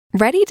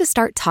Ready to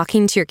start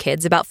talking to your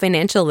kids about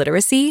financial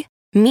literacy?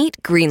 Meet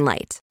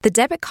Greenlight, the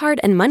debit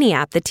card and money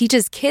app that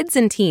teaches kids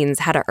and teens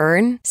how to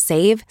earn,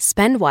 save,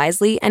 spend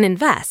wisely, and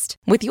invest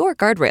with your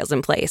guardrails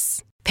in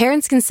place.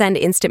 Parents can send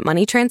instant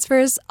money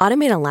transfers,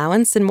 automate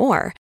allowance, and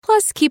more.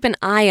 Plus, keep an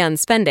eye on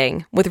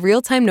spending with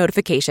real-time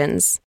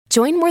notifications.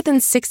 Join more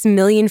than 6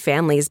 million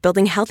families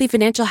building healthy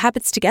financial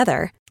habits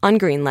together on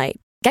Greenlight.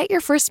 Get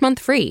your first month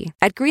free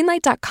at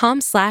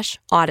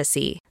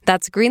greenlight.com/Odyssey.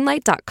 That's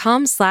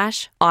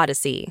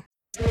greenlight.com/Odyssey.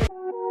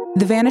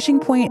 The Vanishing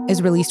Point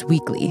is released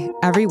weekly,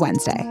 every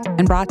Wednesday,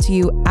 and brought to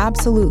you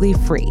absolutely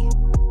free.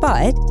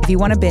 But if you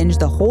want to binge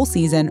the whole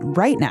season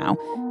right now,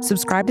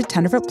 subscribe to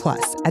Tenderfoot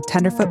Plus at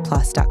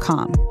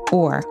tenderfootplus.com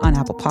or on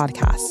Apple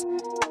Podcasts.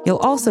 You'll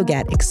also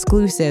get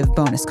exclusive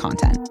bonus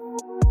content.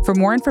 For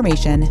more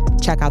information,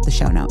 check out the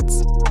show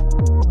notes.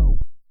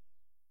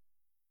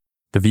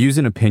 The views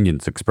and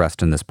opinions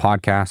expressed in this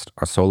podcast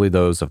are solely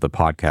those of the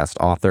podcast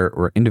author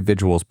or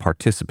individuals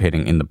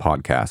participating in the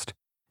podcast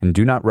and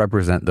do not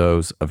represent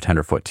those of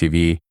Tenderfoot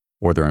TV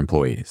or their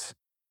employees.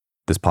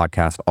 This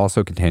podcast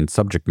also contains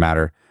subject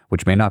matter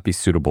which may not be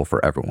suitable for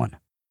everyone.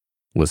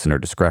 Listener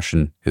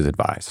discretion is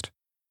advised.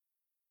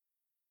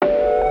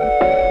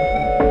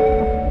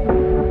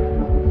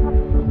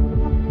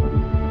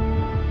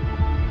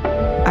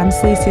 I'm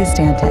Celicia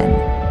Stanton.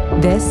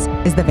 This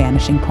is The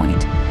Vanishing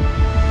Point.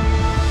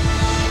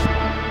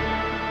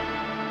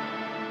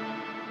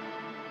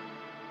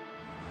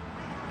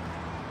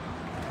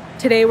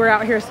 Today we're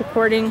out here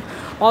supporting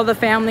all the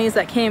families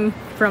that came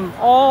from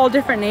all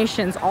different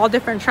nations, all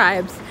different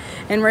tribes,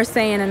 and we're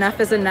saying enough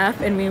is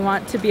enough, and we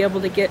want to be able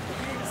to get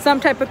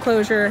some type of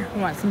closure. We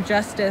want some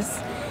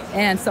justice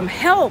and some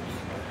help.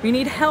 We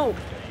need help.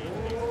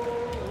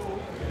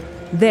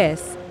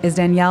 This is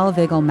Danielle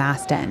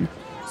Vigel-Maston,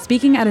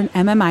 speaking at an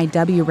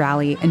MMIW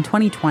rally in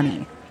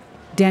 2020.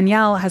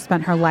 Danielle has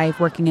spent her life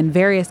working in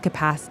various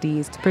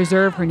capacities to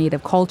preserve her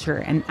Native culture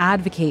and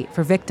advocate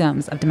for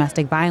victims of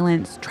domestic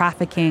violence,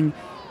 trafficking,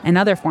 and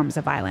other forms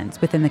of violence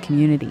within the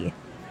community.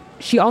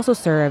 She also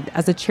served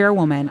as a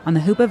chairwoman on the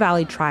Hoopa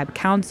Valley Tribe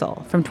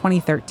Council from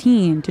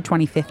 2013 to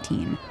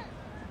 2015.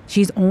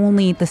 She's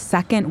only the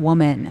second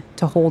woman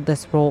to hold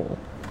this role.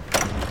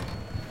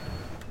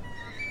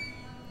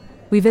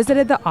 We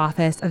visited the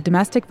Office of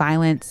Domestic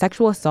Violence,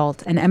 Sexual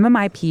Assault, and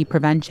MMIP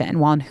Prevention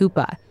while in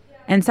Hoopa,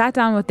 and sat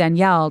down with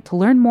Danielle to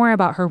learn more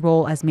about her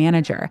role as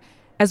manager,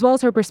 as well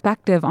as her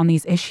perspective on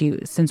these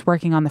issues since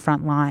working on the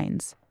front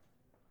lines.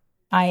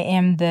 I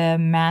am the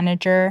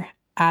manager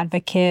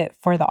advocate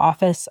for the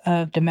Office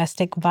of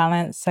Domestic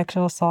Violence,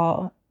 Sexual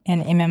Assault,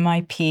 and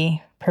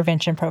MMIP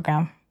Prevention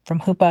Program from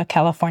Hoopa,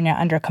 California,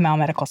 under Kamal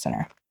Medical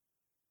Center.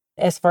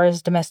 As far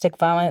as domestic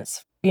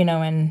violence,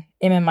 in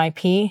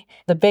MMIP,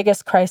 the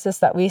biggest crisis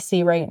that we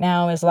see right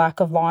now is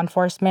lack of law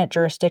enforcement,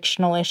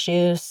 jurisdictional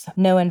issues,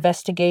 no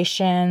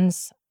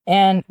investigations.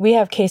 And we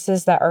have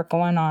cases that are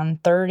going on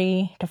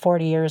 30 to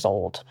 40 years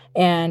old.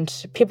 And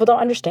people don't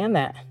understand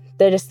that.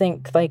 They just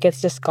think like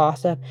it's just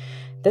gossip.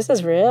 This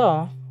is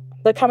real.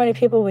 Look how many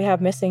people we have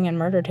missing and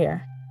murdered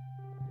here.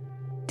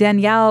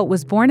 Danielle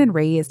was born and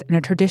raised in a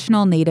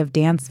traditional Native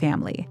dance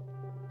family.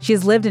 She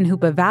has lived in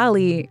Hoopa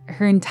Valley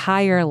her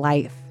entire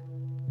life.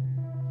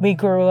 We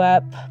grew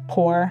up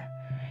poor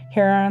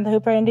here on the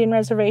Hoopa Indian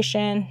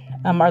Reservation.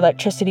 Our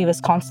electricity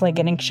was constantly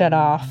getting shut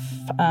off.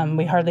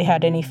 We hardly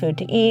had any food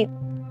to eat.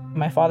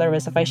 My father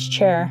was a vice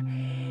chair.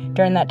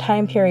 During that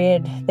time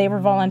period, they were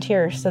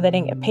volunteers, so they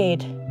didn't get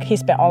paid. He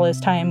spent all his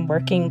time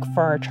working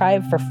for our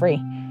tribe for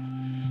free.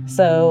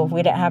 So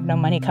we didn't have no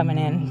money coming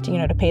in,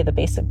 to pay the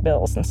basic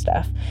bills and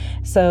stuff.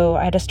 So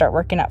I had to start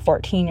working at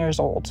 14 years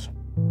old.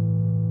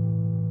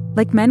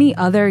 Like many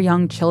other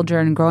young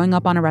children growing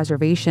up on a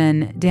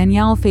reservation,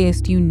 Danielle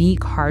faced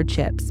unique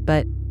hardships,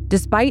 but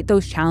despite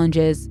those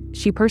challenges,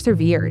 she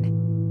persevered.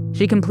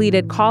 She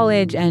completed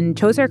college and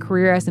chose her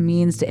career as a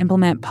means to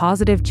implement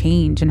positive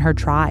change in her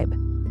tribe.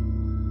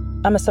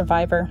 I'm a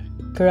survivor.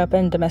 Grew up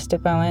in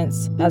domestic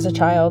violence as a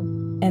child.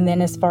 And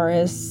then as far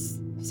as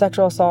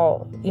sexual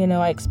assault,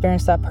 I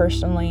experienced that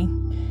personally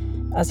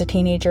as a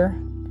teenager.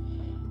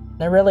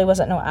 There really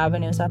wasn't no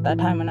avenues at that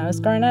time when I was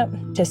growing up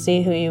to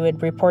see who you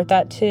would report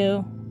that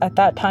to. At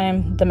that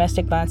time,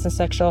 domestic violence and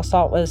sexual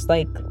assault was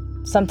like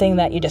something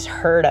that you just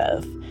heard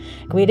of.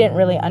 We didn't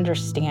really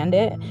understand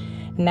it.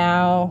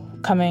 Now,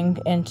 coming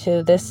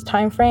into this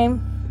time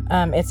frame,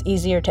 it's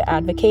easier to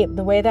advocate.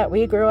 The way that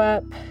we grew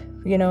up,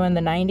 in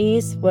the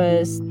 90s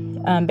was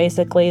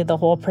basically the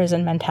whole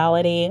prison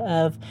mentality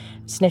of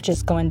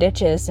snitches go in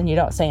ditches and you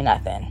don't say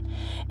nothing.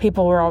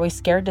 People were always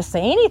scared to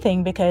say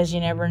anything because you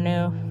never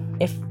knew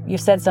if you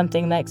said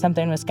something like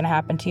something was going to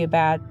happen to you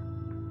bad.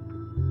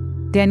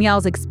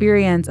 Danielle's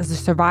experience as a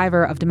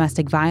survivor of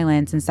domestic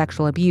violence and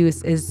sexual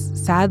abuse is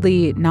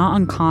sadly not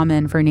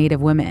uncommon for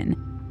Native women,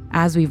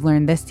 as we've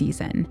learned this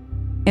season.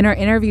 In our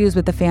interviews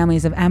with the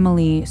families of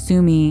Emily,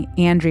 Sumi,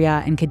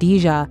 Andrea, and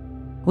Khadijah,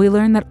 we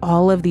learned that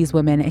all of these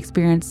women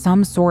experienced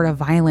some sort of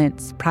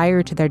violence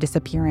prior to their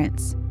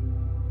disappearance.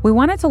 We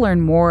wanted to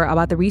learn more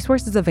about the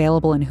resources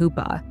available in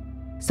Hoopa.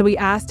 So we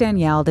asked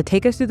Danielle to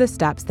take us through the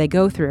steps they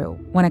go through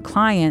when a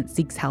client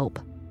seeks help.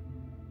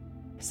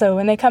 So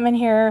when they come in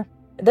here,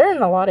 they're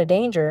in a lot of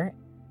danger.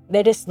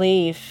 They just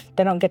leave.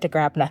 They don't get to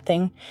grab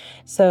nothing.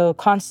 So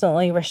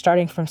constantly we're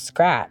starting from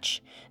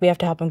scratch. We have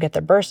to help them get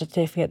their birth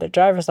certificate, their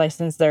driver's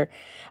license, a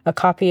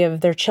copy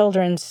of their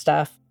children's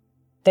stuff.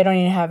 They don't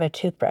even have a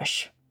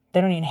toothbrush. They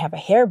don't even have a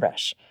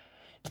hairbrush.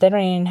 They don't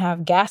even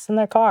have gas in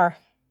their car.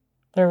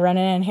 They're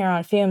running in here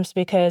on fumes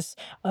because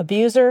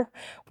abuser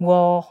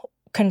will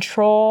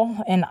control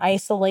and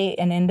isolate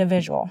an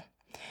individual.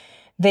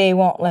 They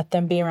won't let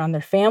them be around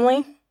their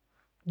family.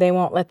 They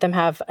won't let them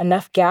have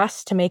enough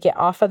gas to make it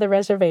off of the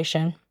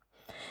reservation,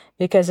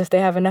 because if they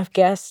have enough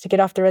gas to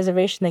get off the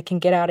reservation, they can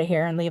get out of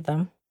here and leave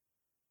them.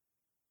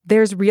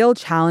 There's real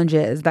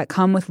challenges that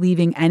come with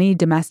leaving any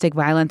domestic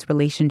violence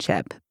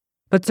relationship,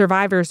 but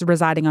survivors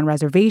residing on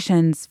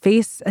reservations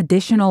face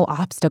additional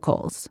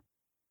obstacles.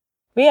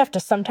 We have to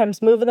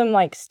sometimes move them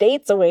like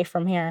states away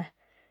from here,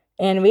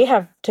 and we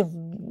have to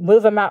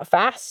move them out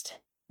fast.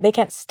 They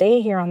can't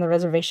stay here on the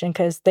reservation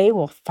because they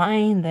will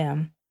find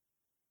them.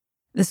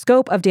 The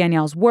scope of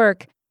Danielle's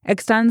work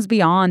extends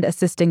beyond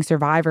assisting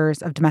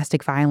survivors of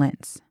domestic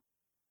violence.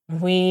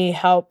 We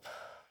help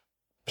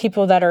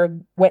people that are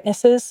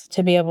witnesses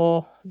to be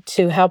able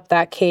to help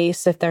that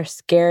case. If they're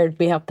scared,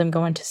 we help them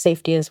go into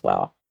safety as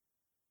well.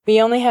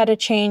 We only had to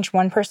change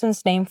one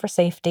person's name for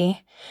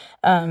safety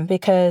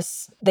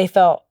because they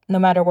felt no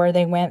matter where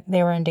they went,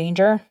 they were in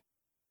danger.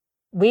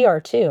 We are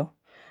too,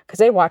 because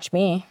they watch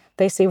me.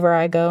 They see where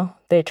I go.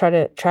 They try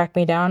to track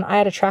me down. I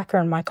had a tracker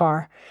in my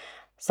car.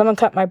 Someone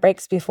cut my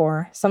brakes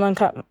before. Someone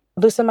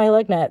loosened my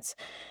lug nuts,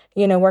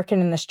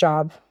 working in this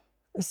job.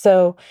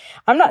 So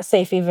I'm not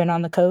safe even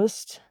on the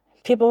coast.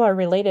 People are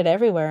related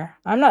everywhere.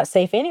 I'm not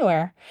safe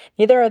anywhere.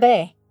 Neither are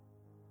they.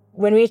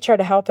 When we try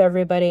to help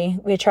everybody,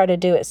 we try to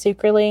do it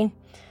secretly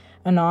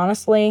and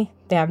honestly.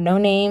 They have no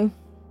name.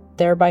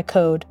 They're by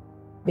code,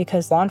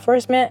 because law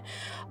enforcement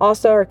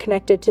also are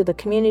connected to the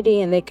community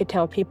and they could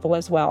tell people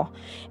as well.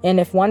 And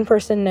if one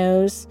person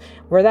knows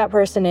where that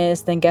person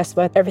is, then guess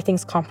what?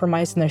 Everything's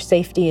compromised and their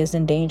safety is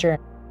in danger.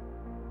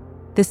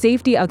 The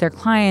safety of their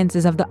clients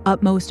is of the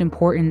utmost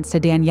importance to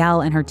Danielle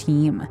and her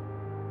team.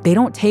 They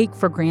don't take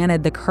for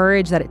granted the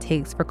courage that it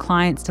takes for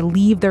clients to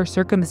leave their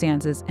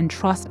circumstances and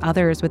trust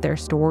others with their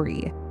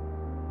story.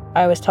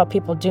 I always tell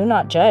people, do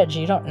not judge.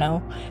 You don't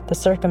know the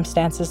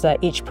circumstances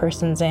that each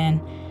person's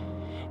in.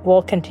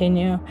 We'll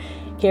continue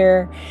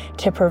here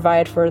to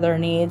provide for their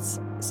needs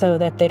so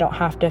that they don't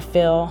have to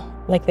feel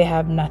like they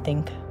have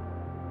nothing.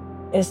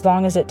 As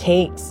long as it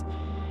takes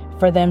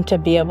for them to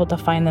be able to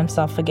find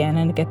themselves again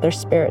and get their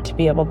spirit to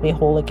be able to be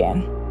whole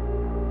again.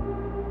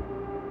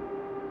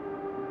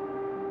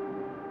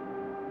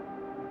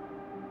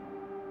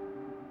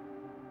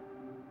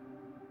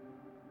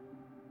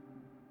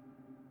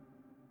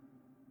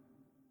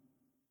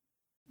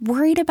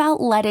 Worried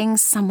about letting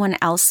someone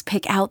else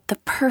pick out the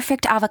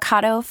perfect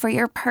avocado for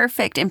your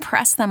perfect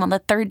impress them on the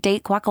third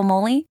date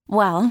guacamole?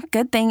 Well,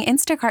 good thing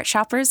Instacart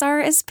shoppers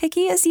are as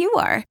picky as you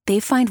are.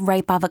 They find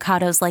ripe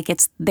avocados like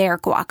it's their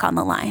guac on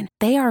the line.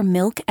 They are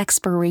milk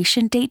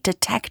expiration date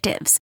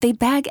detectives. They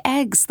bag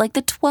eggs like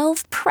the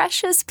 12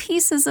 precious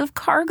pieces of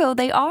cargo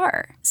they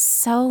are.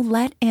 So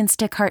let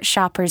Instacart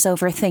shoppers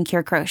overthink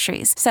your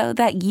groceries so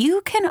that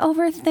you can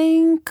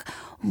overthink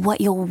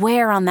what you'll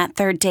wear on that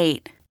third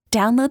date.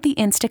 Download the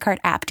Instacart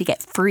app to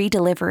get free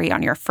delivery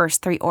on your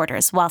first 3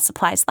 orders while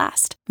supplies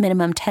last.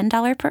 Minimum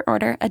 $10 per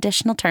order.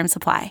 Additional terms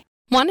apply.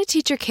 Want to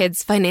teach your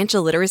kids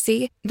financial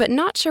literacy, but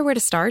not sure where to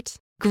start?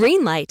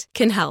 Greenlight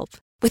can help.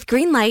 With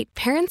Greenlight,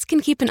 parents can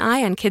keep an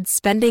eye on kids'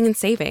 spending and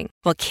saving,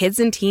 while kids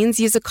and teens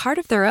use a card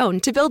of their own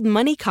to build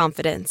money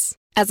confidence.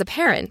 As a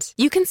parent,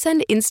 you can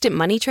send instant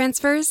money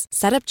transfers,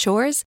 set up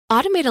chores,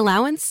 automate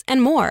allowance,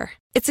 and more.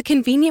 It's a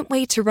convenient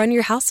way to run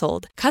your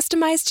household,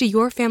 customized to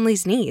your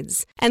family's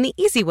needs, and the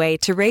easy way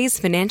to raise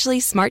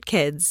financially smart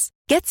kids.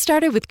 Get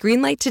started with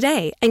Greenlight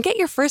today and get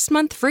your first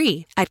month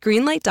free at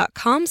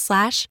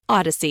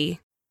greenlight.com/Odyssey.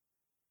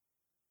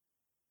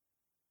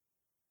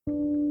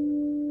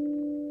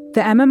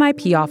 The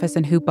MMIP office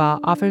in Hoopa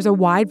offers a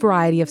wide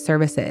variety of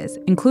services,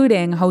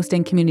 including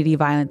hosting community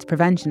violence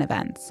prevention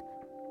events.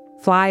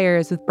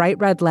 Flyers with bright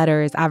red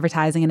letters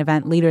advertising an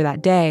event later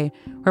that day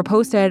were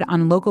posted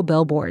on local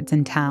billboards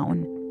in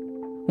town.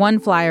 One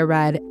flyer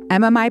read,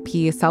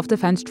 MMIP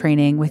self-defense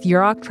training with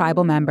Yurok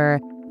tribal member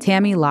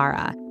Tammy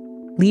Lara,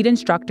 lead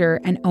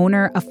instructor and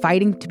owner of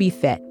Fighting to Be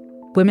Fit,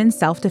 women's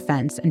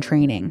self-defense and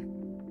training.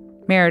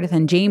 Meredith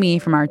and Jamie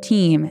from our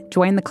team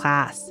joined the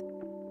class.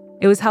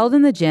 It was held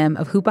in the gym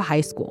of Hoopa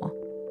High School.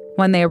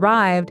 When they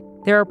arrived,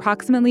 there were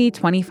approximately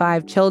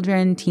 25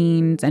 children,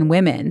 teens, and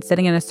women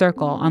sitting in a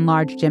circle on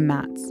large gym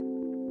mats.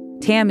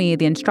 Tammy,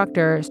 the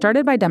instructor,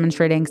 started by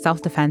demonstrating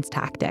self-defense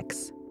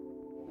tactics.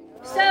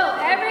 So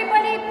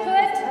everybody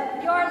put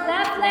your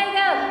left leg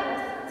up.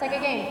 It's like a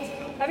game.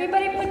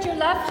 Everybody put your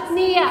left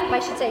knee up, I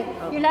should say.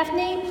 Your left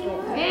knee,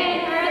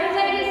 and our other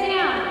leg is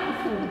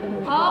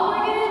down. All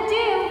we're gonna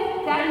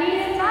do, that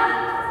knee is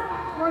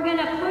up, we're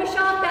gonna push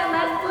off that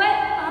left foot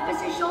up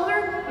opposite shoulder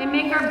and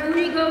make our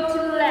booty go to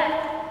the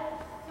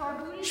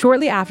left.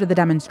 Shortly after the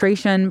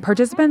demonstration,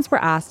 participants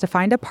were asked to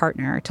find a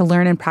partner to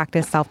learn and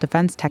practice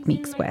self-defense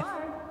techniques with.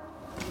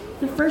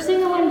 The first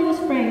thing I want to do is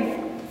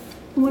frame.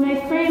 When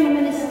I frame, I'm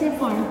going to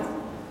stiff arm.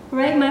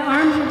 Right? My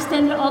arms are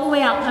extended all the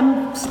way out.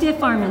 I'm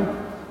stiff arming.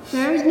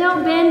 There is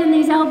no bend in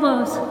these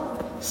elbows.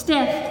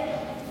 Stiff.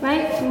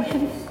 Right?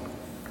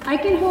 I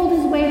can hold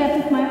his weight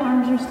up if my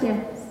arms are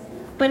stiff.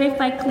 But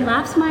if I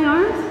collapse my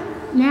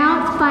arms,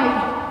 now it's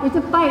fight. It's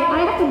a fight. I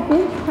have to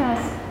bench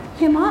press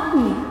him off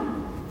me.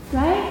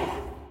 Right?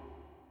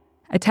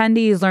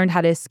 Attendees learned how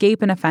to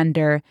escape an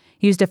offender,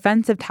 use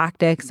defensive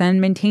tactics,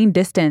 and maintain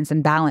distance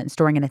and balance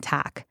during an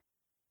attack.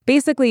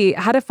 Basically,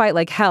 how to fight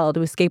like hell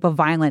to escape a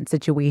violent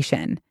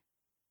situation.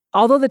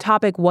 Although the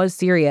topic was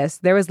serious,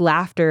 there was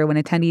laughter when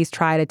attendees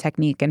tried a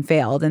technique and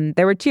failed, and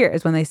there were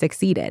cheers when they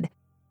succeeded.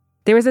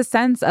 There was a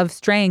sense of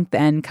strength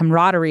and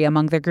camaraderie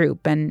among the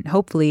group, and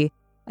hopefully,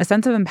 a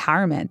sense of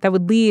empowerment that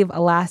would leave a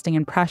lasting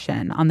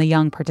impression on the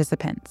young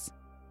participants.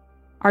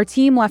 Our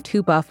team left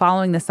Hoopa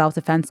following the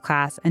self-defense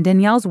class, and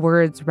Danielle's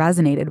words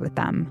resonated with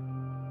them.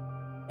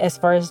 As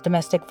far as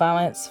domestic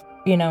violence,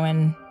 in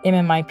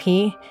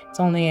MMIP, it's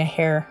only a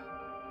hair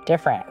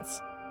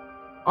difference.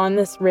 On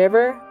this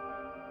river,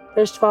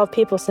 there's 12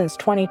 people since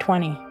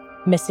 2020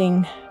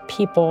 missing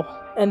people.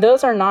 And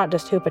those are not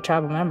just Hoopa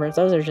tribal members.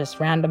 Those are just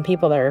random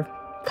people that are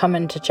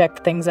coming to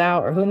check things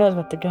out or who knows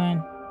what they're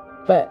doing.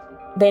 But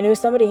they knew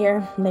somebody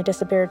here and they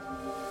disappeared.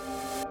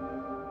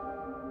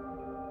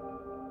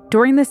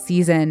 During this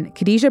season,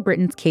 Khadijah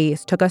Britton's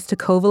case took us to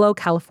Covelo,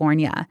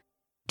 California,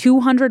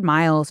 200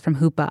 miles from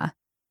Hoopa.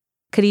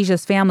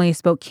 Khadijah's family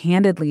spoke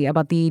candidly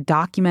about the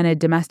documented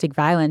domestic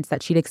violence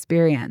that she'd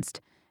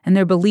experienced and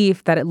their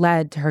belief that it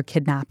led to her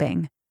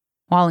kidnapping.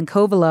 While in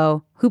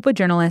Covelo, Hoopa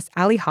journalist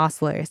Ali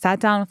Hostler sat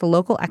down with a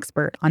local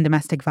expert on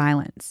domestic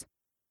violence.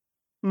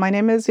 My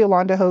name is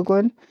Yolanda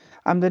Hoagland.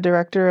 I'm the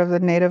director of the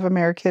Native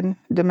American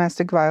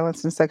Domestic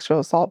Violence and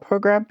Sexual Assault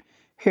Program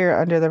here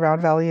under the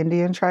Round Valley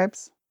Indian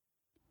Tribes.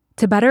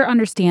 To better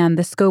understand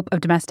the scope of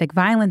domestic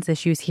violence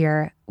issues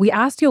here, we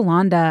asked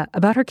Yolanda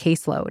about her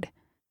caseload.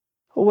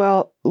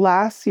 Well,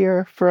 last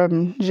year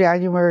from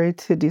January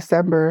to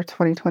December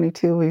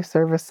 2022, we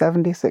serviced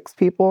 76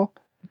 people.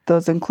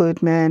 Those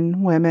include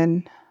men,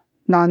 women,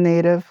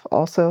 non-Native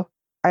also.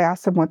 I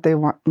asked them what they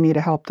want me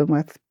to help them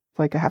with.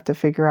 Like I have to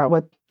figure out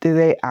what do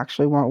they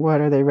actually want,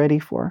 what are they ready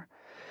for.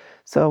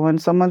 So when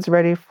someone's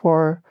ready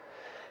for,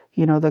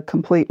 the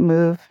complete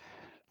move,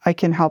 I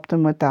can help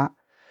them with that.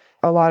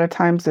 A lot of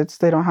times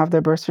they don't have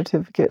their birth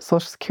certificate,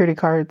 social security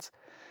cards,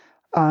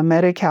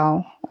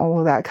 Medi-Cal, all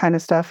of that kind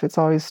of stuff. It's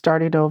always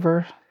starting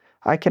over.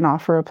 I can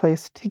offer a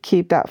place to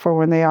keep that for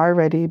when they are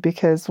ready,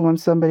 because when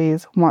somebody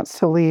wants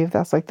to leave,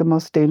 that's like the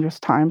most dangerous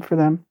time for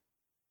them.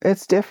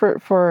 It's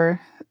different for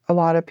a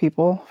lot of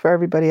people, for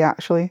everybody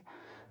actually.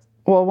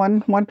 Well,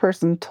 one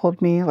person told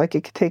me like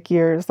it could take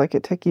years,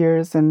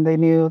 and they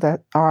knew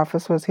that our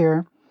office was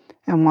here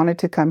and wanted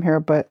to come here,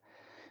 but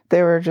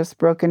they were just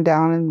broken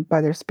down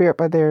by their spirit,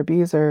 by their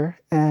abuser,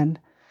 and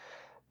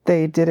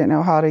they didn't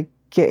know how to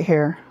get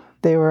here.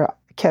 They were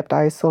kept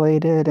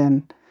isolated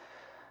and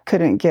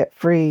couldn't get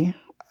free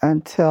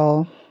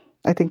until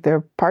I think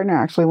their partner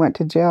actually went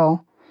to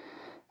jail,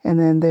 and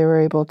then they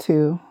were able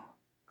to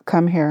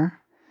come here.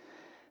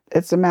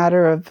 It's a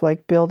matter of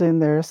like building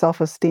their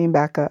self-esteem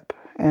back up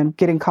and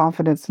getting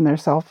confidence in their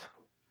self,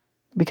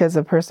 because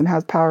the person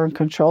has power and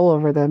control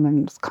over them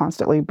and is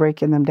constantly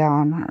breaking them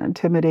down or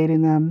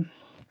intimidating them.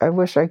 I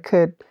wish I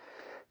could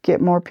get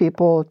more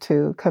people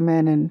to come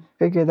in and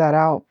figure that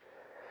out.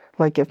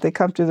 Like if they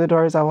come through the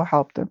doors, I will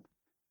help them.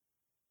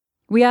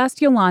 We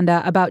asked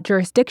Yolanda about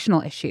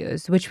jurisdictional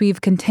issues, which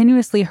we've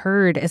continuously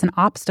heard is an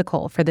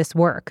obstacle for this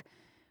work.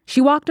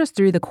 She walked us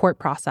through the court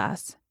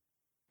process.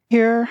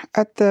 Here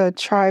at the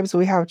tribes,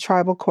 we have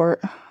tribal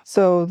court.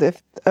 So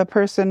if a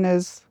person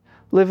is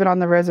living on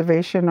the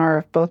reservation or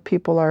if both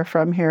people are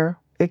from here,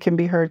 it can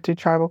be heard through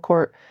tribal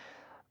court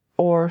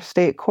or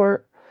state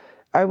court.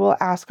 I will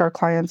ask our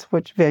clients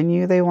which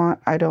venue they want.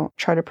 I don't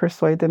try to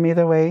persuade them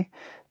either way.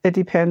 It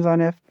depends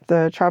on if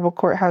the tribal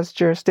court has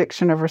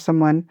jurisdiction over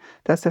someone.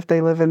 That's if they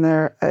live in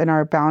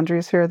our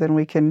boundaries here, then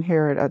we can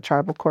hear it at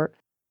tribal court.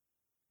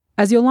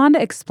 As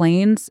Yolanda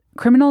explains,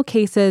 criminal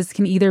cases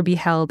can either be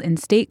held in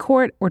state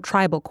court or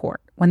tribal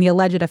court when the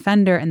alleged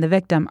offender and the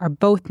victim are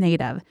both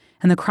Native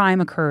and the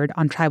crime occurred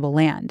on tribal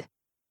land.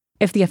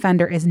 If the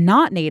offender is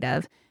not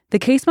Native, the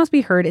case must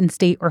be heard in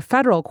state or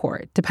federal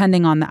court,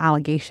 depending on the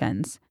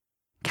allegations.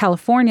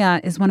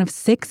 California is one of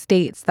 6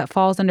 states that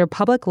falls under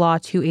Public Law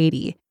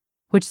 280,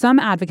 which some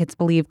advocates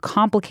believe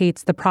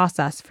complicates the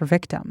process for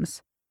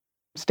victims.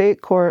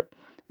 State court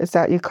is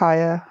at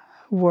Ukiah,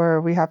 where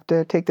we have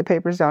to take the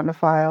papers down to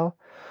file.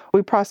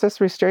 We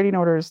process restraining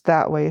orders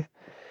that way.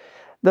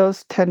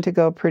 Those tend to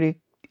go pretty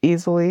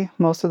easily.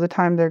 Most of the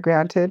time they're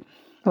granted.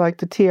 Like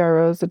the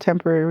TROs, the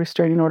temporary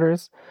restraining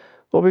orders,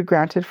 will be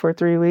granted for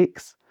 3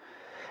 weeks.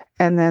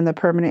 And then the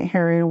permanent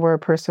hearing where a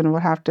person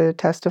would have to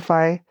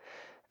testify.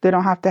 They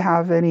don't have to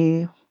have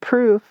any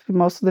proof.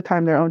 Most of the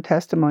time their own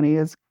testimony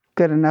is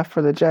good enough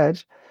for the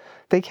judge.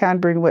 They can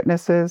bring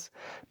witnesses,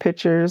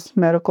 pictures,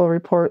 medical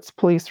reports,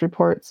 police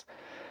reports,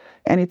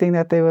 anything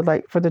that they would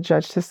like for the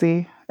judge to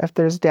see. If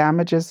there's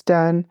damages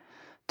done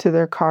to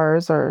their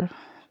cars or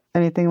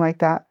anything like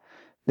that,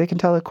 they can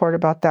tell the court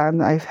about that.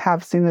 And I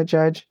have seen the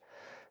judge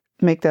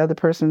make the other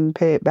person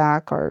pay it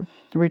back or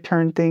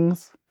return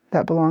things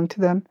that belong to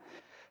them.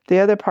 The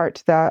other part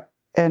to that,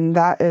 and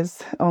that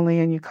is only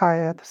in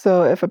Ukiah.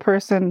 So if a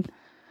person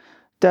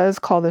does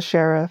call the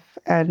sheriff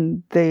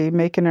and they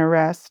make an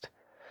arrest,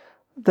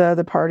 the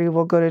other party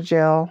will go to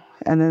jail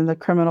and then the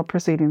criminal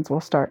proceedings will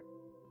start.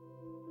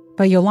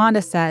 But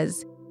Yolanda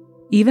says,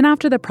 even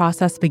after the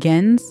process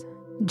begins,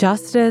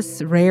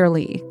 justice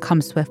rarely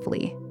comes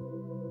swiftly.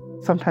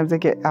 Sometimes they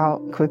get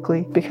out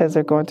quickly because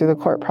they're going through the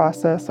court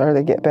process or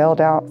they get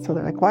bailed out. So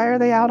they're like, why are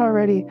they out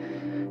already?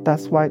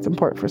 That's why it's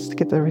important for us to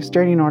get the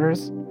restraining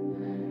orders.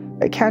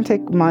 It can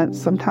take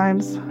months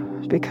sometimes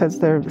because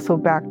they're so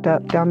backed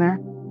up down there.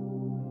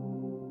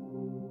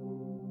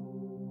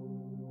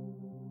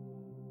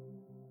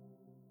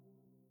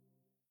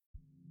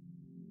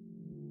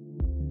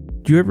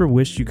 Do you ever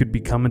wish you could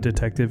become a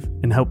detective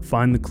and help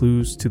find the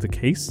clues to the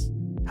case?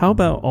 How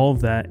about all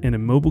of that in a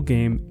mobile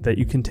game that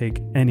you can take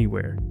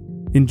anywhere?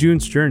 In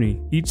June's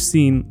Journey, each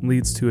scene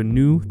leads to a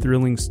new,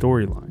 thrilling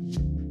storyline.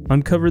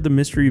 Uncover the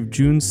mystery of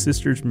June's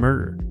sister's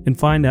murder and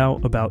find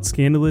out about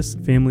scandalous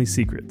family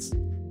secrets.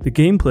 The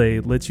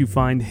gameplay lets you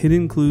find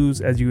hidden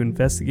clues as you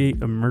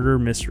investigate a murder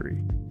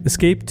mystery.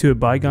 Escape to a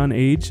bygone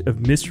age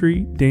of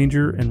mystery,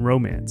 danger, and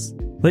romance.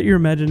 Let your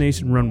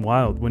imagination run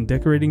wild when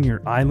decorating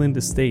your island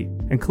estate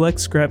and collect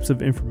scraps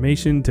of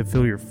information to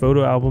fill your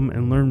photo album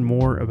and learn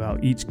more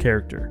about each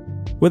character.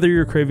 Whether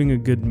you're craving a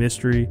good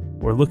mystery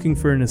or looking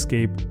for an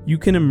escape, you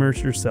can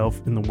immerse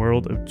yourself in the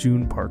world of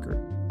June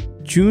Parker.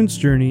 June's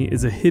Journey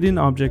is a hidden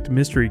object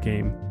mystery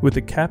game with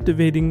a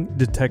captivating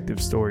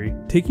detective story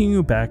taking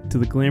you back to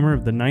the glamour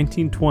of the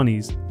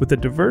 1920s with a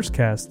diverse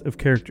cast of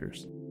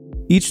characters.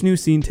 Each new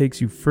scene takes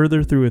you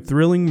further through a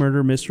thrilling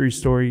murder mystery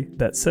story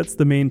that sets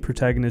the main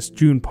protagonist,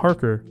 June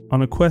Parker,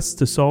 on a quest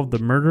to solve the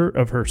murder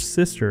of her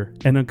sister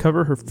and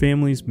uncover her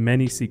family's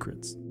many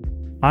secrets.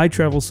 I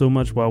travel so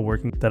much while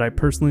working that I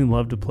personally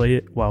love to play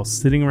it while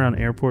sitting around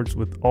airports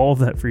with all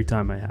that free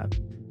time I have.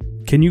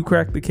 Can you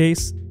crack the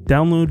case?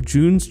 Download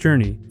June's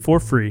Journey for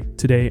free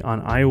today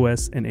on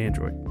iOS and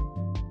Android.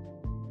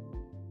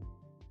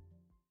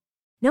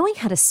 Knowing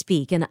how to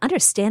speak and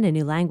understand a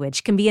new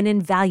language can be an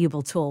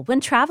invaluable tool when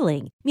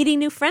traveling, meeting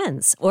new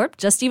friends, or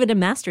just even to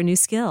master a new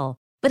skill.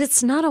 But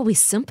it's not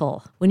always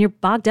simple when you're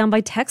bogged down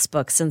by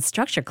textbooks and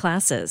structured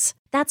classes.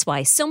 That's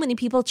why so many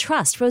people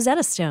trust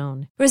Rosetta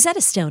Stone. Rosetta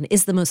Stone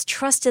is the most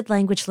trusted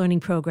language learning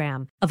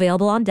program,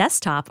 available on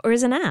desktop or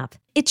as an app.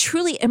 It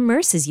truly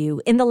immerses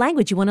you in the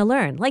language you want to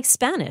learn, like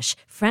Spanish,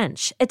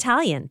 French,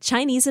 Italian,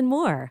 Chinese, and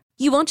more.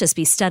 You won't just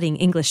be studying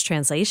English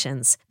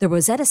translations. The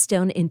Rosetta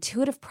Stone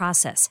intuitive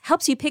process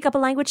helps you pick up a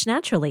language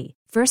naturally,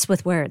 first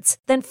with words,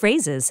 then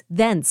phrases,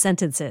 then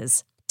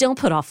sentences. Don't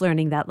put off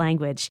learning that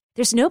language.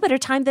 There's no better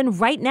time than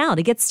right now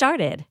to get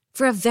started.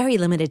 For a very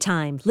limited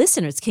time,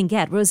 listeners can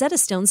get Rosetta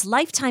Stone's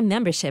lifetime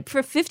membership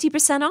for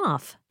 50%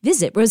 off.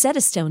 Visit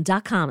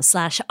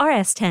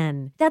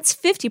rosettastone.com/rs10. That's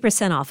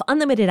 50% off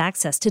unlimited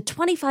access to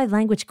 25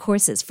 language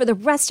courses for the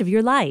rest of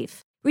your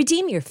life.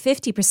 Redeem your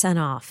 50%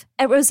 off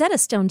at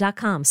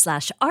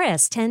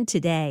rosettastone.com/rs10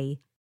 today.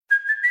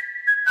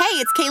 Hey,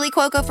 it's Kaylee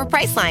Cuoco for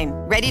Priceline.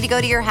 Ready to go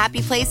to your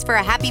happy place for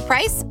a happy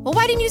price? Well,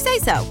 why didn't you say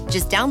so?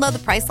 Just download the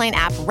Priceline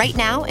app right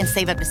now and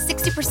save up to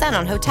 60%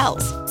 on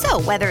hotels.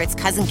 So whether it's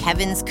Cousin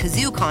Kevin's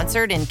Kazoo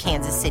Concert in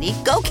Kansas City,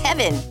 go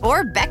Kevin,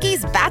 or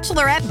Becky's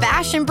Bachelorette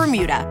Bash in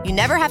Bermuda, you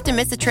never have to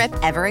miss a trip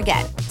ever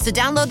again. So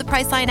download the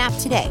Priceline app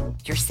today.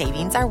 Your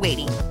savings are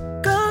waiting.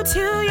 Go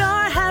to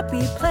your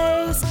happy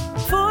place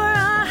for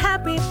a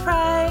happy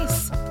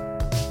price.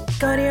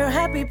 Go to your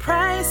happy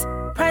price,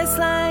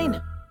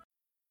 Priceline.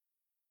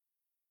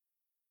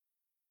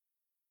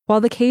 While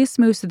the case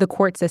moves through the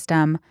court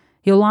system,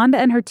 Yolanda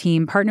and her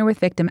team partner with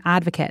victim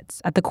advocates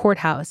at the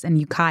courthouse in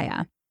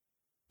Ukiah.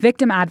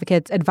 Victim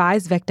advocates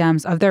advise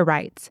victims of their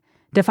rights,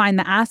 define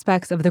the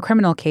aspects of the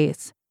criminal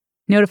case,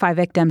 notify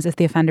victims if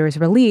the offender is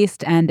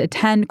released, and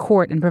attend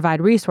court and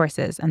provide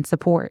resources and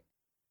support.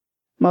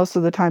 Most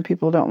of the time,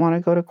 people don't want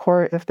to go to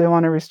court. If they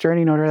want a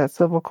restraining order, that's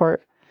civil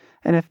court.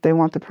 And if they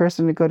want the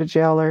person to go to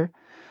jail or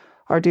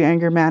do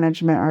anger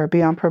management or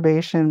be on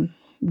probation,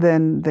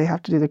 then they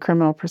have to do the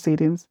criminal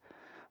proceedings,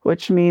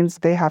 which means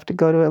they have to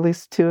go to at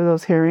least 2 of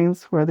those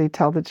hearings where they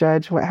tell the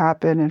judge what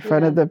happened in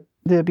front of the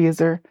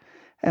abuser.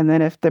 And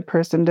then if the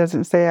person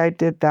doesn't say, I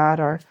did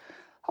that, or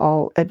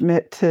I'll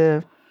admit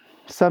to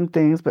some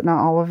things, but not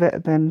all of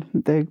it, then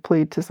they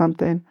plead to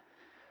something.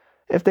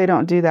 If they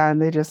don't do that and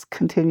they just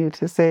continue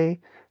to say,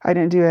 I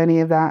didn't do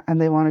any of that,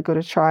 and they want to go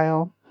to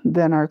trial,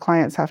 then our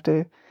clients have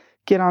to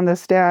get on the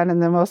stand.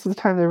 And then most of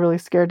the time, they're really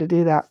scared to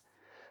do that.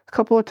 A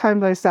couple of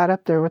times I sat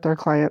up there with our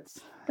clients,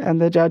 and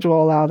the judge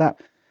will allow that,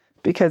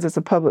 because it's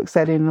a public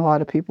setting and a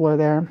lot of people are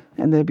there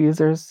and the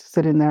abuser's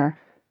sitting there.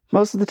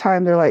 Most of the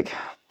time they're like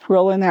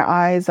rolling their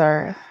eyes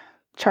or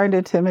trying to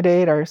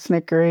intimidate or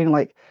snickering,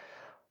 like,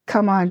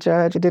 come on,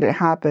 judge, it didn't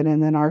happen.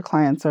 And then our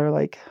clients are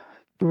like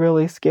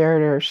really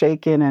scared or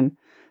shaken and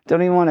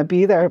don't even want to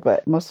be there,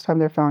 but most of the time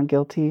they're found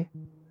guilty.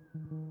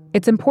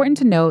 It's important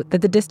to note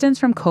that the distance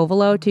from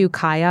Covelo to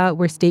Ukiah,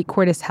 where state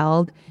court is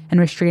held and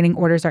restraining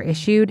orders are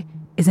issued,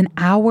 is an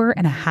hour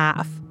and a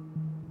half.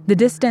 The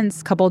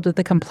distance, coupled with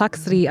the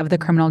complexity of the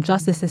criminal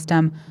justice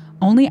system,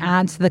 only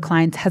adds to the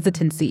client's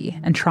hesitancy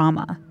and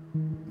trauma.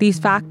 These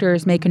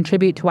factors may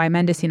contribute to why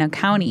Mendocino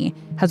County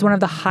has one of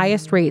the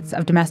highest rates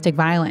of domestic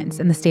violence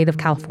in the state of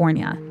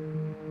California.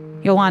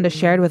 Yolanda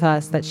shared with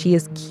us that she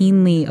is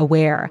keenly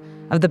aware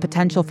of the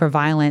potential for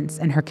violence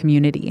in her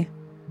community.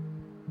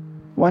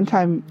 One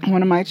time,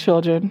 one of my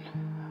children,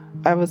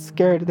 I was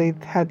scared. They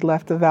had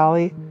left the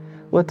valley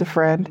with a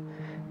friend.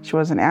 She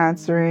wasn't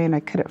answering. I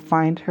couldn't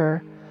find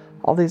her.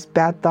 All these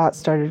bad thoughts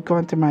started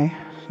going through my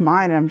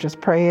mind. I'm just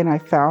praying. I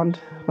found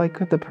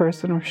the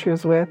person who she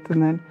was with,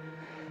 and then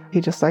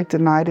he just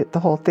denied it, the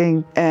whole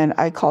thing. And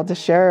I called the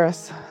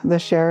sheriffs. The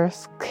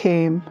sheriffs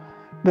came,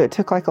 but it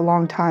took a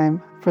long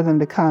time for them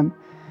to come.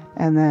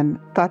 And then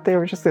thought they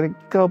were just going to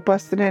go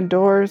busting in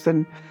doors.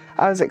 And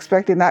I was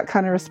expecting that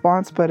kind of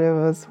response, but it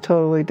was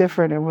totally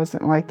different. It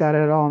wasn't like that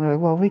at all. And they're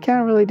like, well, we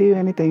can't really do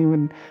anything.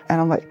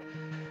 And I'm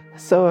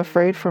so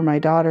afraid for my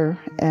daughter,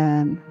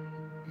 and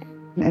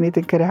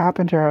anything could have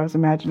happened to her. I was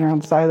imagining her on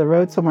the side of the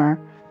road somewhere.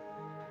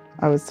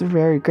 I was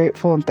very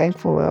grateful and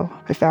thankful, though.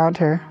 I found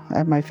her,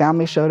 and my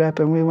family showed up,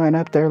 and we went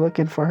up there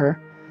looking for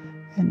her.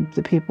 And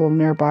the people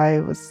nearby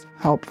was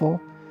helpful.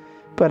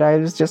 But I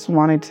was just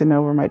wanting to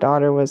know where my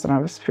daughter was, and I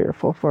was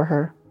fearful for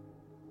her.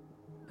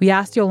 We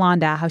asked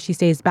Yolanda how she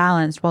stays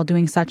balanced while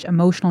doing such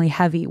emotionally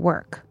heavy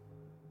work.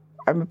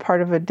 I'm a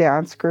part of a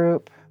dance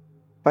group.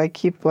 I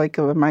keep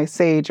my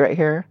sage right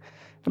here,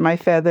 my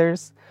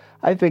feathers.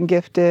 I've been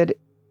gifted.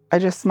 I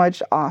just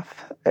smudge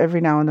off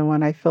every now and then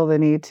when I feel the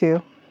need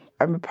to.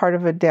 I'm a part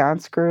of a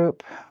dance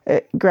group.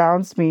 It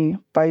grounds me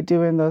by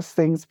doing those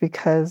things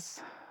because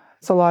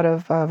it's a lot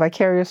of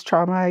vicarious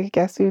trauma, I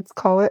guess you'd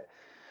call it,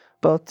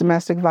 both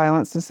domestic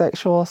violence and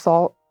sexual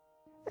assault.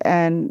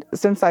 And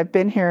since I've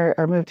been here,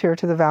 I moved here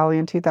to the Valley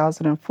in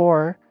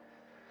 2004,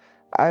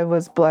 I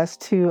was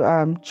blessed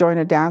to join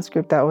a dance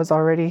group that was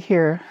already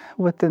here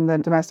within the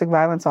domestic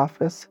violence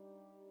office.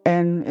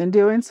 And in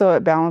doing so,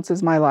 it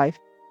balances my life.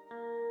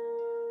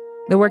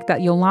 The work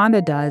that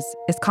Yolanda does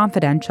is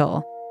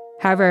confidential.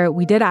 However,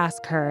 we did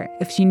ask her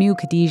if she knew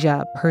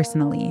Khadijah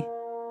personally.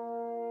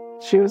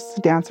 She was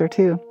a dancer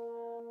too.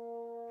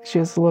 She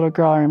was a little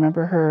girl. I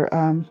remember her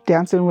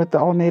dancing with the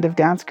all-native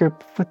dance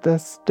group with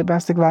this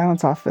domestic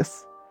violence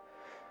office.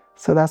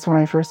 So that's when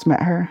I first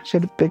met her. She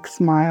had a big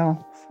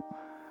smile,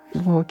 a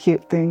little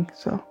cute thing.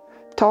 So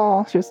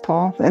tall, she was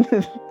tall.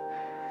 And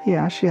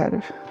yeah, she had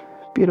a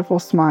beautiful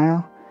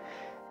smile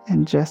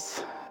and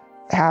just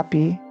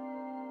happy.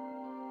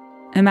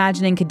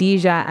 Imagining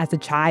Khadijah as a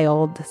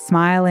child,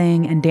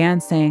 smiling and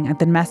dancing at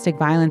the domestic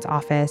violence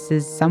office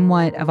is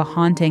somewhat of a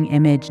haunting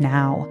image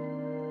now,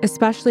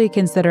 especially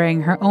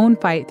considering her own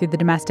fight through the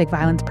domestic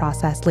violence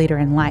process later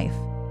in life.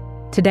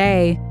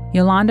 Today,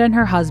 Yolanda and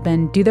her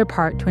husband do their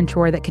part to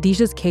ensure that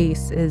Khadijah's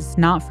case is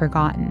not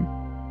forgotten.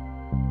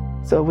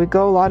 So we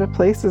go a lot of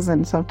places,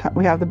 and sometimes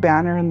we have the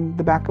banner in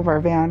the back of our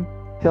van.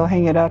 He'll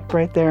hang it up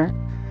right there.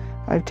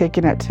 I've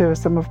taken it to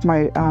some of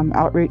my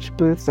outreach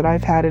booths that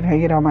I've had and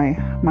hang it on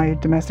my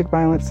domestic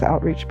violence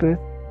outreach booth.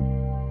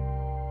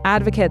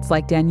 Advocates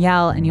like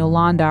Danielle and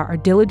Yolanda are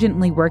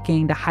diligently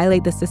working to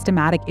highlight the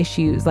systematic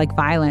issues like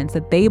violence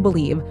that they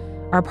believe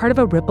are part of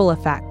a ripple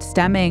effect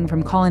stemming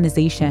from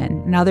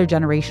colonization and other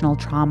generational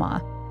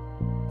trauma.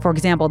 For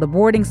example, the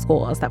boarding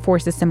schools that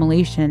forced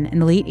assimilation in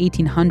the late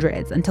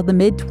 1800s until the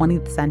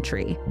mid-20th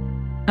century.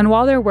 And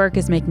while their work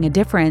is making a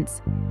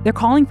difference, they're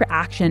calling for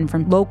action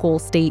from local,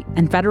 state,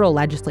 and federal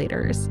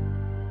legislators.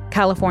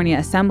 California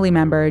Assembly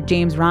member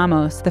James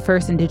Ramos, the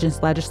first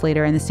Indigenous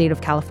legislator in the state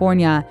of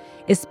California,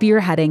 is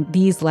spearheading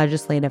these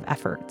legislative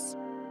efforts.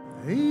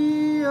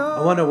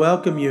 I want to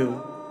welcome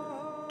you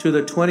to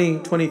the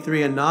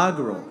 2023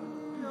 inaugural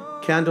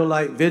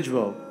Candlelight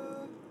Vigil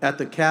at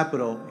the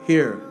Capitol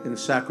here in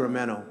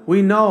Sacramento.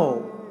 We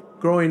know,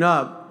 growing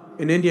up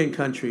in Indian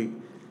country,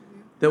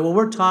 that what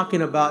we're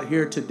talking about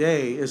here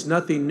today is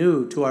nothing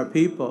new to our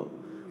people.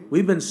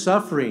 We've been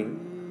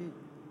suffering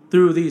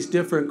through these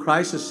different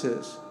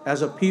crises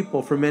as a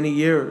people for many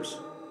years.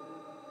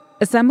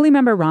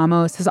 Assemblymember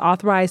Ramos has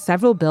authorized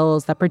several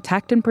bills that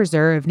protect and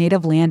preserve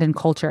Native land and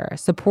culture,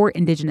 support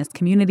Indigenous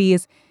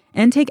communities,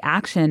 and take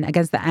action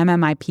against the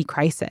MMIP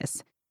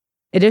crisis.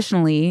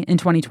 Additionally, in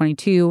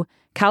 2022,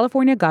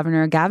 California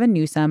Governor Gavin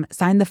Newsom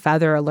signed the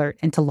Feather Alert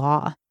into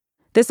law.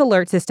 This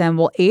alert system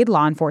will aid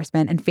law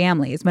enforcement and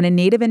families when a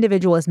Native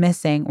individual is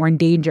missing or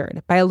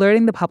endangered by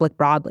alerting the public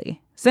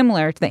broadly,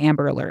 similar to the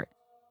Amber Alert.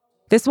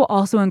 This will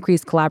also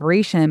increase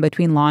collaboration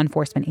between law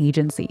enforcement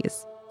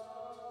agencies.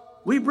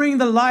 We bring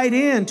the light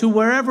in to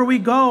wherever we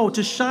go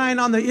to shine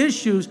on the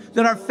issues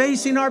that are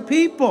facing our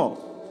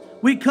people.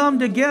 We come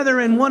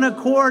together in one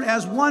accord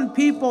as one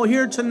people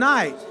here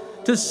tonight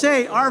to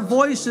say our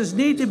voices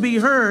need to be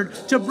heard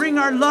to bring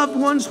our loved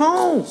ones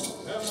home.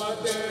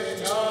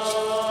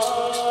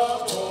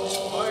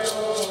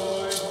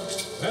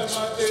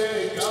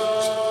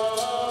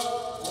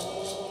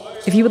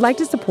 If you would like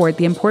to support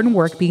the important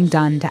work being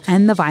done to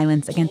end the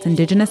violence against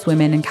Indigenous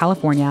women in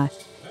California,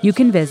 you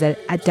can visit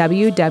at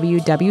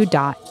www.kimaw.org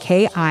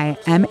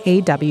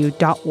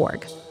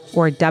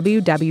or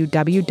www.rvit.org.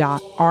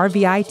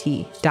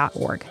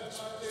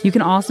 You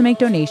can also make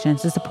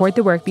donations to support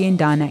the work being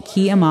done at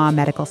Kiama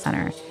Medical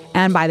Center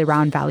and by the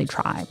Round Valley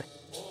Tribe.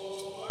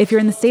 If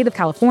you're in the state of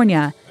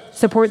California,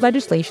 support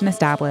legislation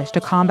established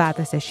to combat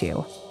this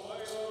issue.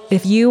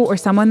 If you or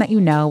someone that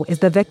you know is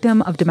the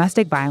victim of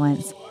domestic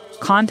violence,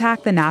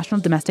 contact the National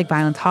Domestic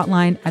Violence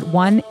Hotline at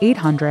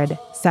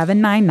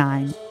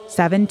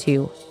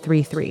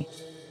 1-800-799-7233.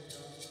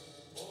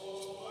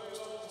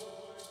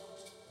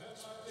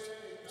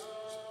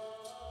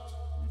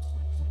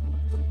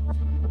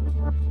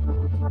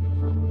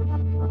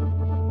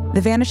 The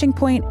Vanishing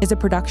Point is a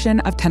production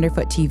of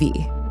Tenderfoot TV,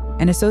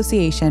 in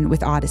association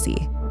with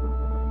Odyssey.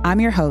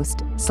 I'm your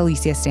host,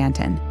 Celicia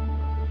Stanton.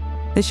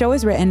 The show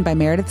is written by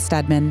Meredith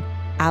Stedman,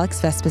 Alex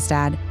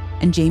Vespestad,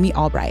 and Jamie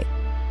Albright,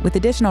 with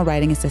additional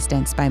writing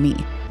assistance by me.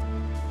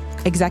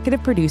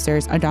 Executive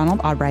producers are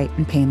Donald Albright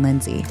and Payne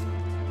Lindsay.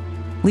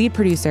 Lead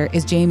producer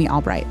is Jamie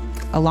Albright,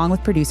 along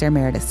with producer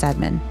Meredith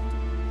Stedman.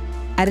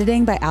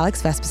 Editing by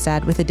Alex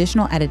Vespestad with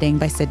additional editing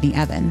by Sydney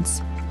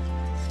Evans.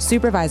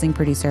 Supervising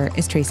producer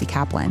is Tracy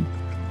Kaplan.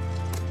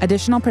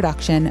 Additional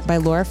production by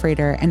Laura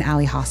Frater and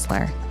Ali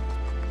Hostler.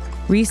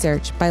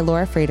 Research by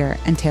Laura Frater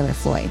and Taylor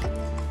Floyd.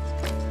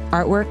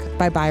 Artwork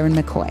by Byron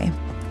McCoy.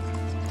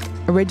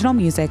 Original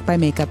music by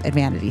Makeup at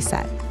Vanity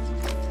Set.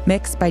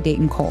 Mixed by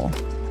Dayton Cole.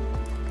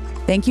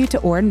 Thank you to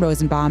Oren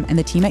Rosenbaum and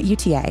the team at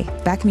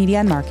UTA, Beck Media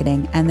and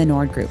Marketing, and the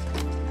Nord Group.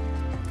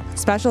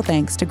 Special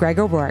thanks to Greg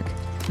O'Rourke,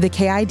 the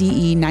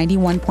KIDE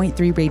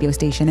 91.3 radio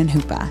station in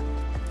Hoopa,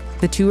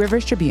 the Two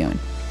Rivers Tribune,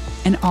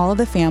 and all of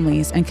the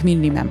families and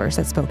community members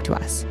that spoke to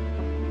us.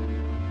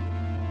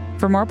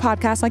 For more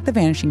podcasts like The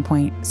Vanishing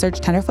Point, search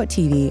Tenderfoot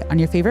TV on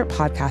your favorite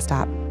podcast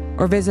app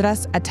or visit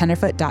us at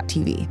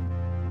tenderfoot.tv.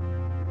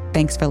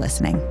 Thanks for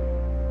listening.